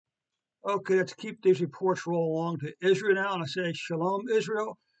Okay, let's keep these reports roll along to Israel now. And I say, Shalom,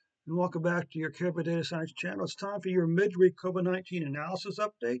 Israel, and welcome back to your Careful Data Science channel. It's time for your midweek COVID-19 analysis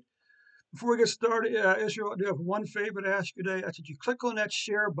update. Before we get started, Israel, I do have one favor to ask you today. That's that you click on that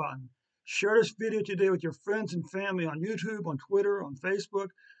share button. Share this video today with your friends and family on YouTube, on Twitter, on Facebook,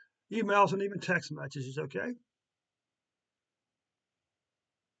 emails, and even text messages, okay?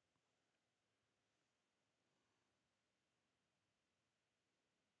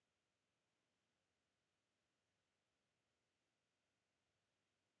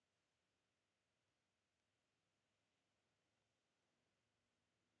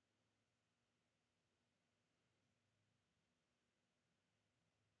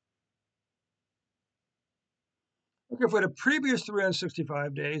 Okay, for the previous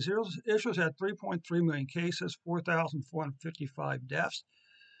 365 days, Israel's had 3.3 million cases, 4,455 deaths.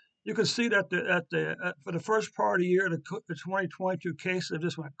 You can see that for the first part of the year, the 2022 cases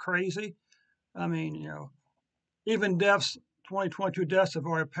just went crazy. I mean, even deaths, 2022 deaths have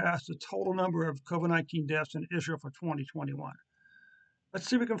already passed the total number of COVID-19 deaths in Israel for 2021. Let's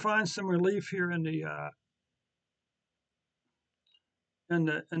see if we can find some relief here in the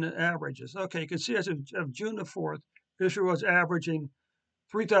averages. Okay, you can see as of June the 4th, Israel was averaging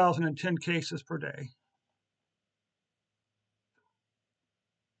 3,010 cases per day.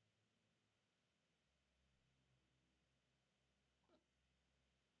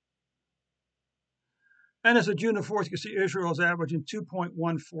 And as of June the 4th, you can see Israel is averaging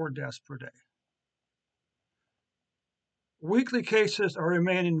 2.14 deaths per day. Weekly cases are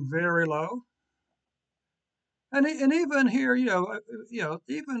remaining very low. And even here,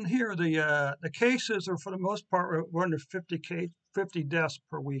 even here, the cases are for the most part we're under 50 deaths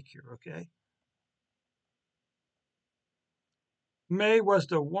per week here. Okay, May was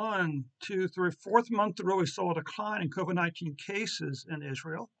the fourth month in a row we saw a decline in COVID-19 cases in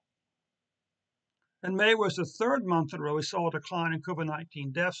Israel, and May was the third month in a row we saw a decline in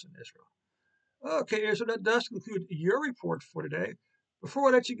COVID-19 deaths in Israel. Okay, so that does conclude your report for today. Before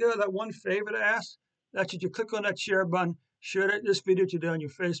I let you go, that one favor to ask, that you click on that share button, share this video today on your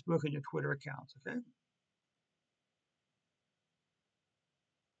Facebook and your Twitter accounts, okay?